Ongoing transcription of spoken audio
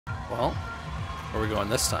Well, where are we going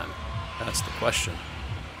this time? That's the question.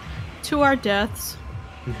 To our deaths.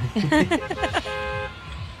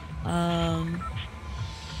 I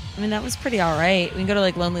mean, that was pretty alright. We can go to,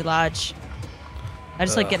 like, Lonely Lodge. I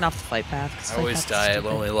just like getting off the flight path. I always die at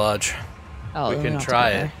Lonely Lodge. Oh, we can try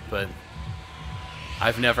it, but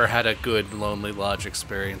I've never had a good Lonely Lodge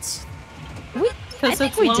experience. I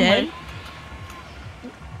think we did.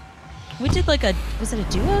 We did like was it a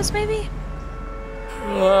duos maybe?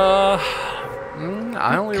 I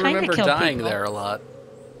only remember dying people. there a lot.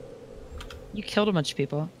 You killed a bunch of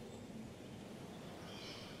people.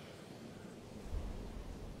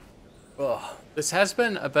 Oh, this has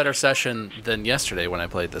been a better session than yesterday when I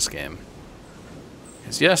played this game.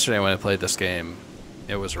 Because yesterday when I played this game,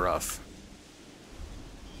 it was rough.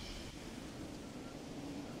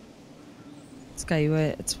 This guy,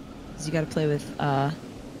 you got to play with,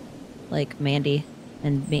 like Mandy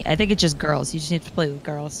and me. I think it's just girls. You just need to play with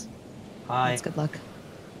girls. Hi. That's good luck.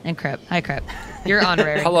 And Crip. Hi, Crip. You're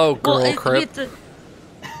honorary. Hello, girl, Crip.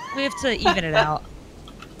 We have to even it out.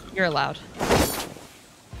 You're allowed.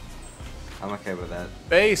 I'm okay with that.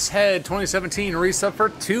 Basehead 2017 resub for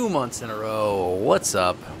 2 months in a row. What's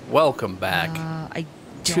up? Welcome back. I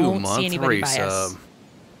don't don't see anybody by us. resub.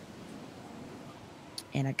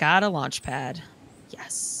 And I got a launch pad.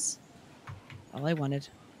 Yes. All I wanted.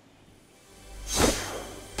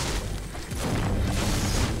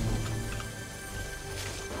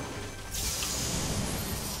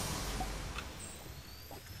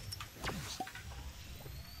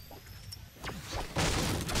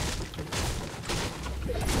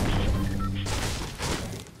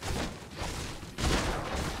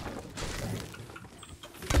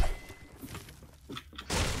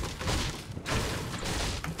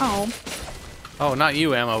 Oh, not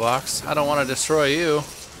you, ammo box. I don't want to destroy you.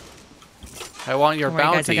 I want your Don't worry,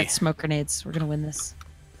 bounty. guys, I got smoke grenades. We're gonna win this.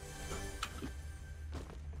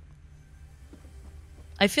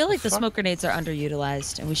 I feel like the smoke grenades are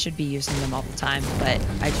underutilized, and we should be using them all the time, but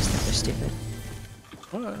I just think they're stupid.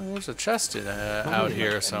 Well, there's a chest out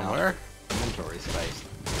here somewhere. Inventory space.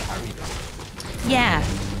 Yeah,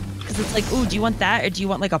 because it's like, ooh, do you want that, or do you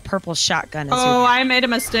want like a purple shotgun? Oh, I made a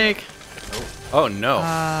mistake. Oh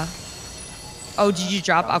no. Oh, did you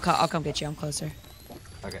drop? I'll come get you. I'm closer.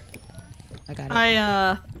 Okay. I got it.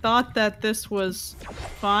 I thought that this was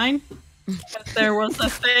fine. But there was a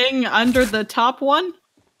thing under the top one.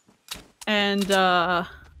 And oh,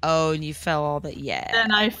 and you fell all the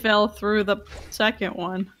then I fell through the second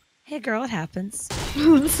one. Hey girl, it happens.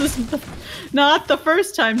 This is not the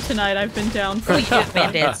first time tonight I've been down. Oh, you have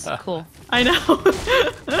band-aids. Cool. I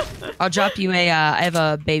know. I'll drop you a I have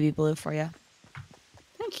a baby blue for you.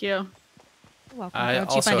 Thank you. You're welcome.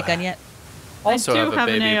 Don't you find a gun yet? Also I do have a have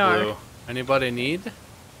an baby AR. blue. Anybody need? There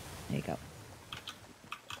you go.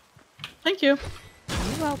 Thank you.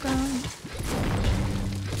 You're welcome.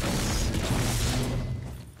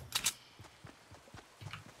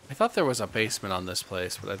 I thought there was a basement on this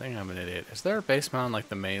place, but I think I'm an idiot. Is there a basement on like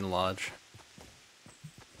the main lodge?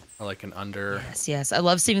 Or like an under? Yes, yes. I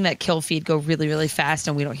love seeing that kill feed go really, really fast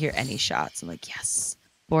and we don't hear any shots. I'm like, yes.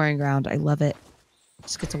 Boring ground. I love it.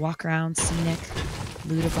 Just get to walk around, scenic,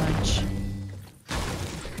 loot a bunch.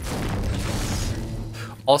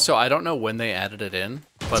 Also, I don't know when they added it in,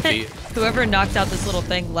 but the whoever knocked out this little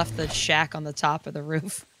thing left the shack on the top of the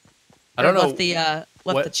roof. I don't know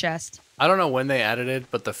left the chest. I don't know when they added it,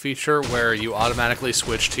 but the feature where you automatically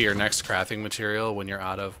switch to your next crafting material when you're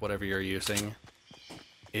out of whatever you're using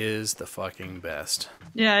is the fucking best.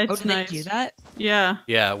 Yeah, it's did nice. they do that? Yeah.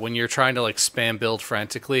 Yeah, when you're trying to like spam build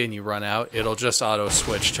frantically and you run out, it'll just auto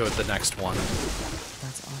switch to the next one.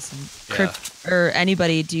 That's awesome. Yeah. Crip, or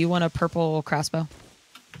anybody, do you want a purple crossbow?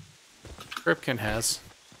 Cripkin has.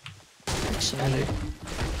 Actually,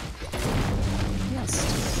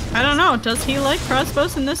 yes. I don't know. Does he like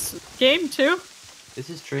crossbows in this game too? This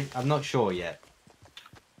is true. I'm not sure yet.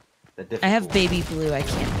 I have baby blue. I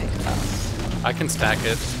can't pick it up. I can stack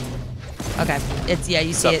it. Okay. It's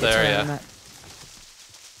you see up it. there, it's yeah. on that.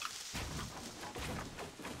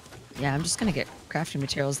 Yeah, I'm just gonna get crafting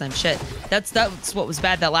materials then. Shit. That's what was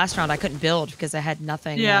bad that last round. I couldn't build because I had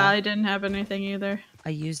nothing. Yeah, I didn't have anything either. I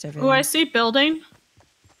used everything. Oh, I see building.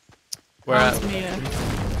 Where at? It's Mia.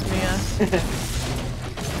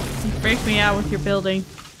 You freaked me out with your building.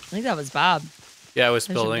 I think that was Bob. Yeah, I was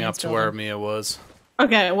There's your building up man's to where building. Mia was.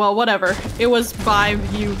 Okay, well, whatever. It was by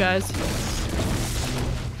you guys.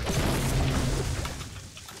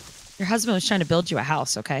 Your husband was trying to build you a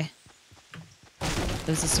house, okay? It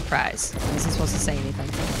was a surprise. I wasn't supposed to say anything.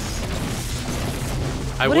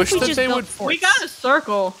 I What wish if we that just they built would. forts? We got a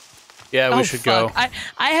circle. Yeah, we Oh, should fuck. go.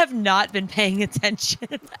 I have not been paying attention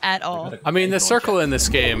at all. I mean, the circle in this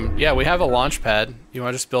game, yeah, we have a launch pad. You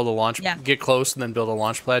want to just build a launch, Yeah. get close, and then build a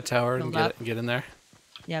launch pad tower and Build up. get in there?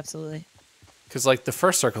 Yeah, absolutely. Because, like, the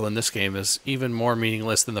first circle in this game is even more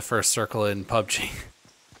meaningless than the first circle in PUBG.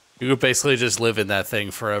 You could basically just live in that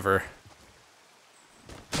thing forever.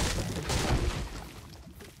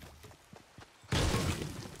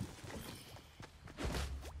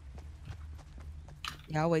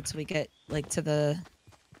 Yeah, I'll wait till we get like to the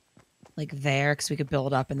there, because we could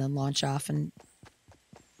build up and then launch off and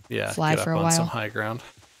Yeah, fly get for up a on some while. high ground.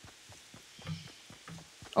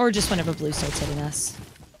 Or just whenever blue starts hitting us.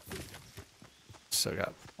 Still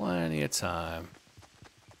got plenty of time.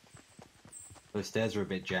 The stairs are a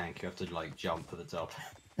bit jank. You have to like jump at the top.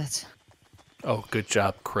 That's Oh, good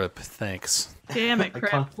job, Crip. Thanks. Damn it, I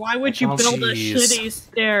Crip. can't- Why would I you can't- build a Jeez. shitty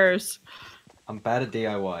stairs? I'm bad at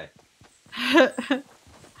DIY.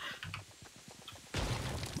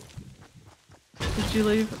 Did you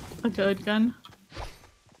leave a good gun?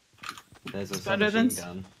 There's a It's better than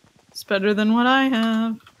submachine gun. It's better than what I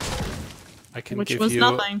have. I can Which give was you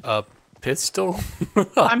nothing. a pistol.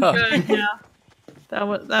 I'm good, yeah.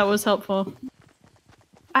 That was helpful.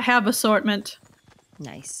 I have assortment.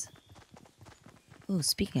 nice. Ooh,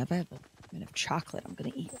 speaking of, I have a bit of chocolate I'm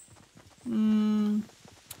gonna eat. Mm,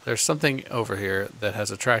 There's something over here that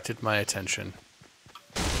has attracted my attention.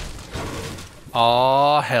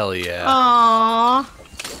 Aw, hell yeah. aww.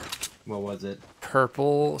 What was it?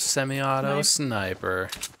 Purple semi-auto sniper.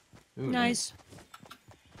 Ooh, Nice.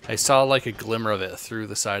 I saw like a glimmer of it through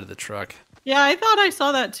the side of the truck. Yeah, I thought I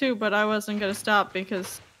saw that too, but I wasn't gonna stop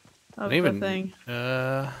because of And even, the thing.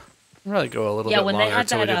 I'd probably go a little Yeah, bit when they longer had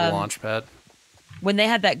until we that, did the launch pad. When they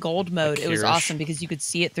had that gold mode, it was Kirsch. awesome because you could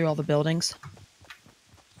see it through all the buildings.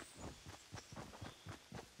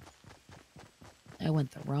 I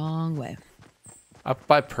went the wrong way. Up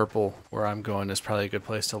by purple, where I'm going, is probably a good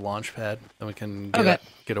place to launch pad. Then we can Okay.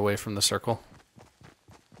 get away from the circle.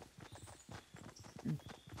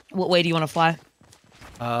 What way do you want to fly?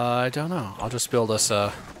 I don't know. I'll just build us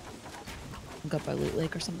a... Go up by Loot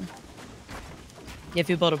Lake or something. Yeah, if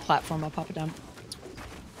you build a platform, I'll pop it down.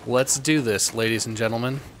 Let's do this, ladies and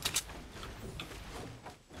gentlemen.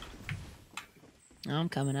 I'm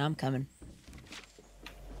coming. I'm coming.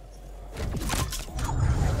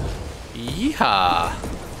 Yeehaw!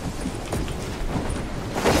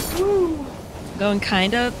 Going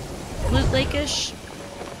kind of Loot Lake-ish.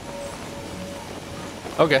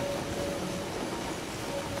 Okay.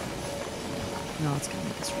 No, it's gonna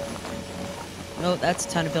make us really. Oh, that's a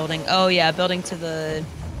ton of building. Oh yeah, building to the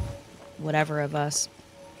whatever of us.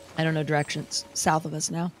 I don't know directions. South of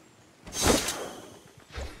us now.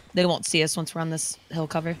 They won't see us once we're on this hill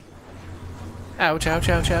cover. Ouch, ouch,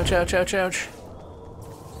 ouch, ouch, ouch, ouch, ouch.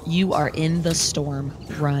 You are in the storm.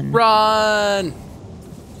 Run. Run!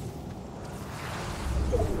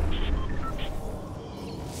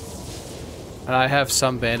 And I have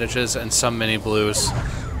some bandages and some mini blues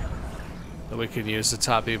that we can use to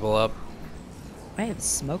top people up. I have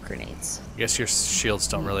smoke grenades. I guess your shields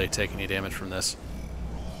don't really take any damage from this.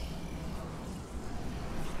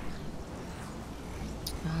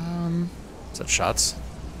 Is that shots?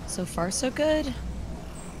 So far so good.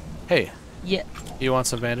 Hey, Yeah. you want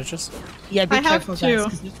some bandages? Yeah, be I have careful, guys, two.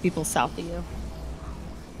 'cause there's people south of you.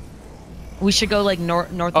 We should go like north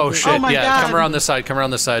Oh of Loot shit, Oh my yeah, God. come around this side, come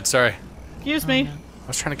around this side, sorry. Excuse me. no. I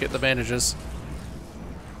was trying to get the bandages.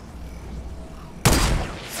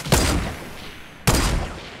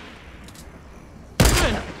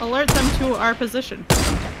 Good. Alert them to our position.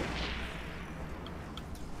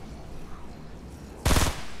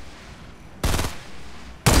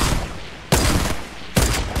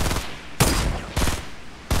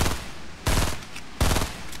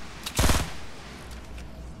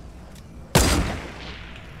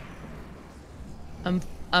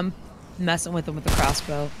 I'm messing with them with the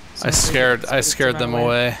crossbow. So I scared it's them run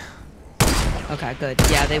away. Okay, good.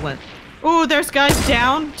 Yeah, they went. Ooh, there's guys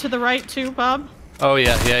down to the right too, Bob. Oh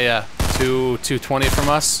yeah, yeah, yeah. 220 from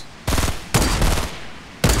us.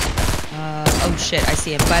 Oh shit, I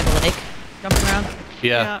see him by the lake. Jumping around.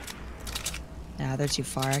 Yeah. Nah, they're too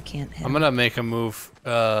far. I can't hit I'm 'em. gonna make a move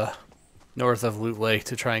north of Loot Lake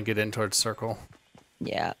to try and get in towards circle.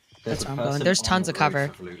 Yeah, There's that's a where I'm going. person There's on tons the of cover.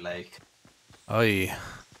 roof of Loot Lake. Oh yeah.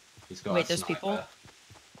 He's got Wait, a there's sniper. people?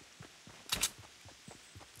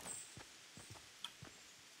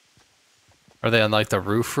 Are they on like the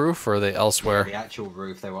roof, or are they The elsewhere? actual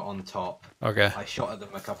roof, they were on top. Okay. I shot at them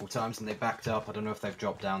a couple times and they backed up. I don't know if they've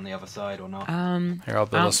dropped down the other side or not. Here, I'll I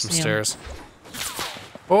build don't us some see 'em. stairs.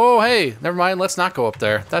 Oh, hey, never mind. Let's not go up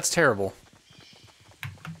there. That's terrible.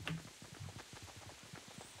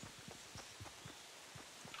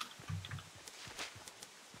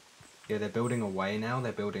 Yeah, they're building away now.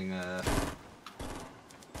 They're building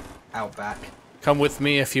out back. Come with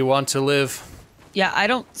me if you want to live. Yeah, I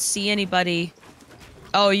don't see anybody.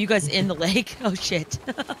 Oh, are you guys in the lake? Oh shit.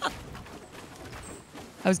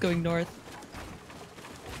 I was going north.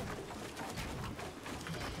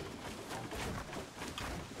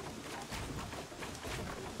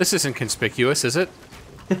 This isn't conspicuous, is it?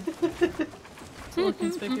 It's a little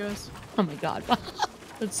conspicuous. Oh my god.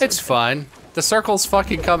 That's so It's fine. The circle's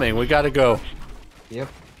fucking coming. We gotta go. Yep.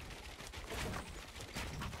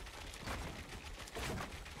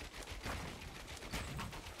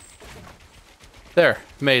 There,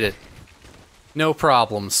 made it. No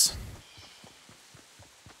problems.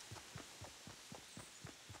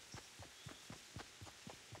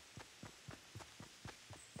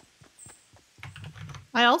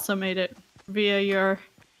 I also made it via your.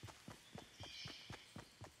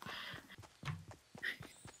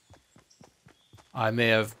 I may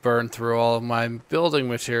have burned through all of my building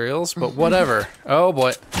materials, but whatever. Oh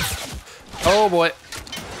boy. Oh boy.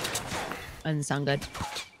 Doesn't sound good.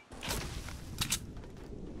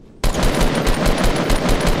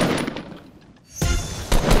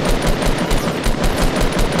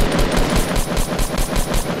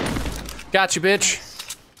 Got you, bitch.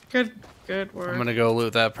 Good work. I'm gonna go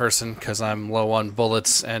loot that person because I'm low on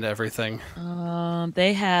bullets and everything.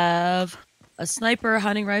 They have a sniper,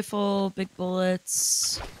 hunting rifle, big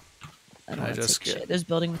bullets. I don't I want to just take get- shit. There's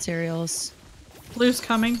building materials. Blue's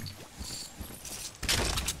coming.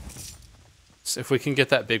 So if we can get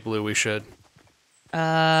that big blue, we should.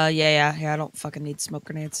 Yeah. I don't fucking need smoke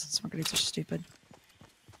grenades. Smoke grenades are stupid.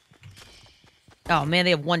 Oh man,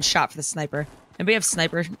 they have one shot for the sniper. Anybody have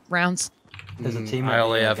sniper rounds? There's a team. I at the,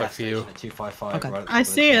 only have a gas few. station at 255. Okay. Right at the I village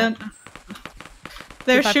see now. it.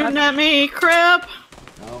 They're 255? shooting at me. Crip!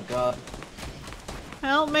 Oh god.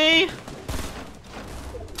 Help me!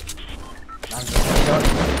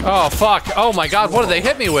 Oh fuck! Oh my god! What did they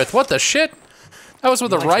hit me with? What the shit? That was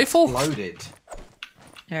with a rifle? Loaded.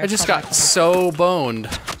 Here, I just call got back. so boned.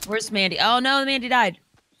 Where's Mandy? Oh no, Mandy died.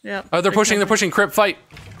 Yep. Oh, they're pushing. They're pushing. Crip, fight.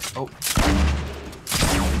 Oh.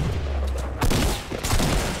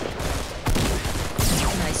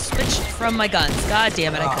 And I switched from my guns. God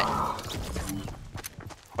damn it, I couldn't.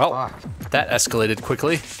 Well, Fuck. that escalated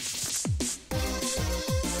quickly.